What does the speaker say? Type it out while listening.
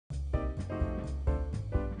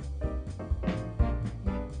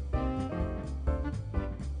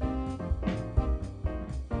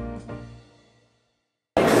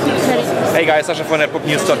Hey guys, Sasha from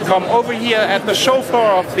netbooknews.com over here at the show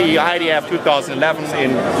floor of the IDF 2011 in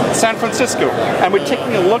San Francisco. And we're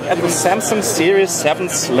taking a look at the Samsung Series 7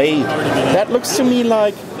 Slate. That looks to me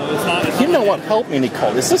like, you know what, help me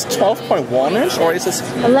Nicole, is this 12.1 inch or is this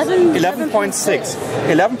 11.6?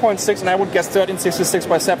 11.6, and I would guess 1366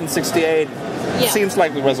 by 768. Yeah. Seems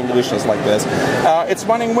like the resolution is like this. It's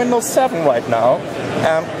running Windows 7 right now.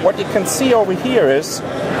 What you can see over here is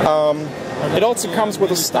it also comes with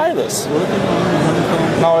a stylus.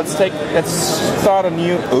 Now let's start a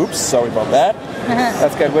new. Oops, sorry about that.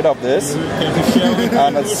 Let's get rid of this.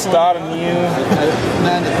 And let's start a new.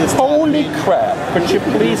 Holy crap! Could you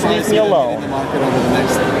please leave me alone?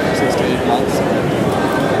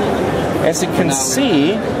 As you can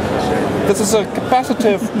see, this is a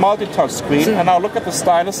capacitive multi-touch screen, and now look at the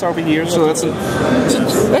stylus over here. So that's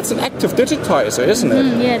an active digitizer, isn't it?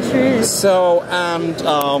 Yeah, it sure is. So, and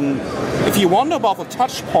if you wonder about the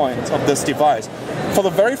touch points of this device, for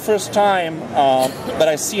the very first time that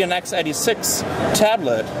I see an x86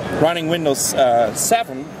 tablet running Windows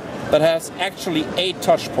 7 that has actually 8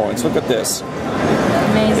 touch points. Look at this.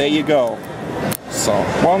 Amazing. There you go. So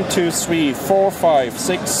 1, 2, 3, 4, 5,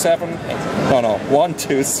 6, 7, 8. No. 1,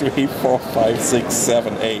 2, 3, 4, 5, 6,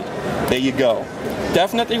 7, 8. There you go.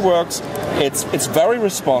 Definitely works. It's very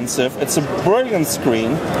responsive. It's a brilliant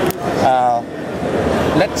screen.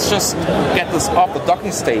 Let's just get this off the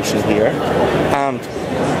docking station here, and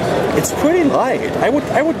it's pretty light. I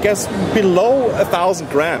would guess below 1,000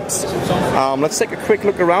 grams. Let's take a quick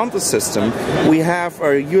look around the system. We have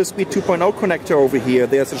a USB 2.0 connector over here.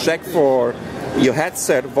 There's a jack for your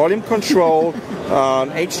headset, volume control,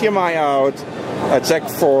 HDMI out, a jack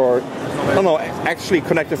for, actually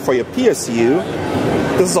connected for your PSU.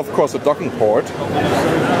 This is of course a docking port.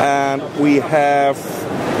 And we have,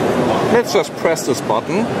 let's just press this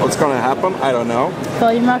button. What's going to happen? I don't know.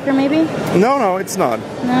 Volume rocker maybe? No, it's not.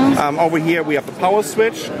 No? Over here we have the power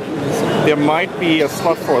switch. There might be a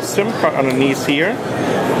slot for a SIM card underneath here.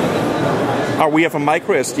 We have a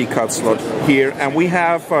micro SD card slot here, and we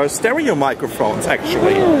have stereo microphones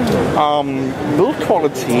actually. Build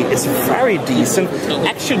quality is very decent.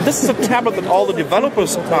 Actually, this is a tablet that all the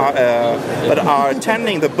developers that are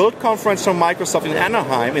attending the build conference from Microsoft in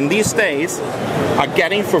Anaheim in these days are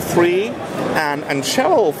getting for free. And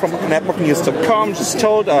Cheryl from netbooknews.com just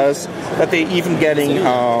told us that they're even getting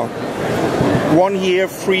 1 year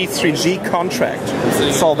free 3G contract.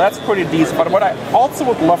 So that's pretty decent. But what I also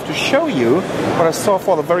would love to show you, what I saw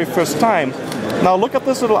for the very first time, now look at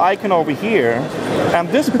this little icon over here, and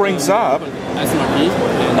this brings up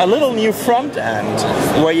a little new front end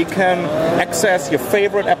where you can access your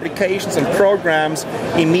favorite applications and programs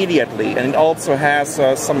immediately. And it also has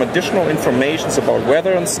some additional information about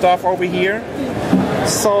weather and stuff over here.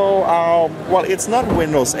 So, well, it's not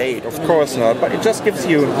Windows 8, of course not, but it just gives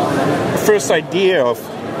you a first idea of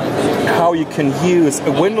how you can use a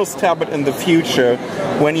Windows tablet in the future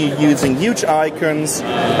when you're using huge icons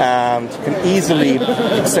and you can easily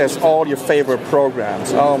access all your favorite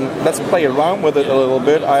programs. Let's play around with it a little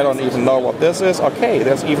bit. I don't even know what this is. Okay,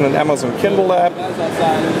 there's even an Amazon Kindle app.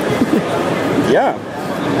 Yeah.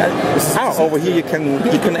 Over here you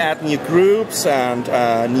can add new groups and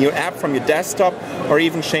new app from your desktop, or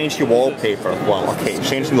even change your wallpaper. Well, okay,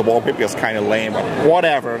 changing the wallpaper is kind of lame, but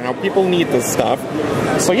whatever. Now people need this stuff.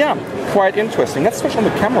 So yeah, quite interesting. Let's switch on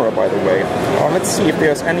the camera, by the way. Let's see if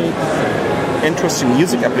there's any interesting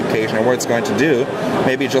music application or what it's going to do.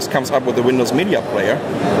 Maybe it just comes up with the Windows Media Player.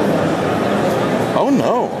 Oh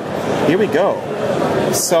no, here we go.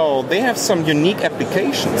 So they have some unique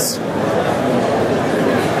applications.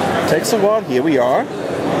 Takes a while. Here we are.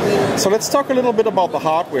 So let's talk a little bit about the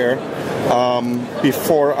hardware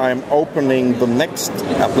before I'm opening the next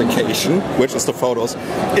application, which is the photos.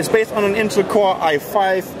 It's based on an Intel Core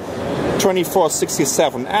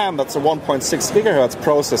i5-2467M. That's a 1.6 gigahertz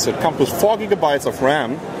processor. It comes with 4 gigabytes of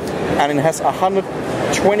RAM, and it has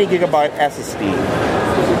 120 gigabyte SSD.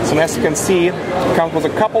 So as you can see, it comes with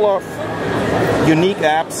a couple of unique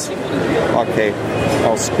apps. Okay,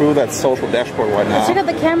 I'll screw that social dashboard right now. Let's check out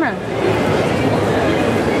the camera.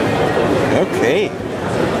 Okay.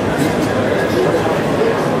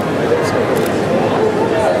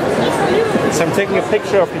 So I'm taking a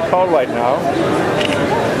picture of Nicole right now.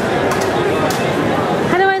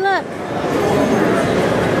 How do I look?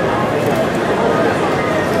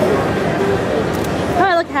 Oh,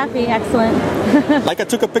 I look happy. Excellent. Like I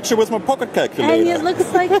took a picture with my pocket calculator. And it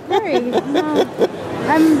looks like very. No,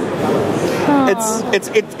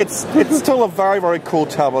 It's still a very, very cool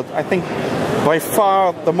tablet. I think by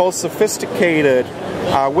far the most sophisticated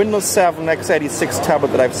Windows 7 x86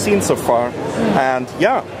 tablet that I've seen so far. And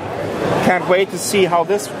yeah, Can't wait to see how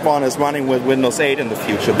this one is running with Windows 8 in the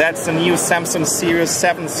future. That's the new Samsung Series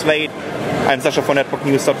 7 Slate. I'm Sasha for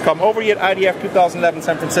NetbookNews.com over here at IDF 2011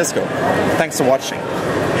 San Francisco. Thanks for watching.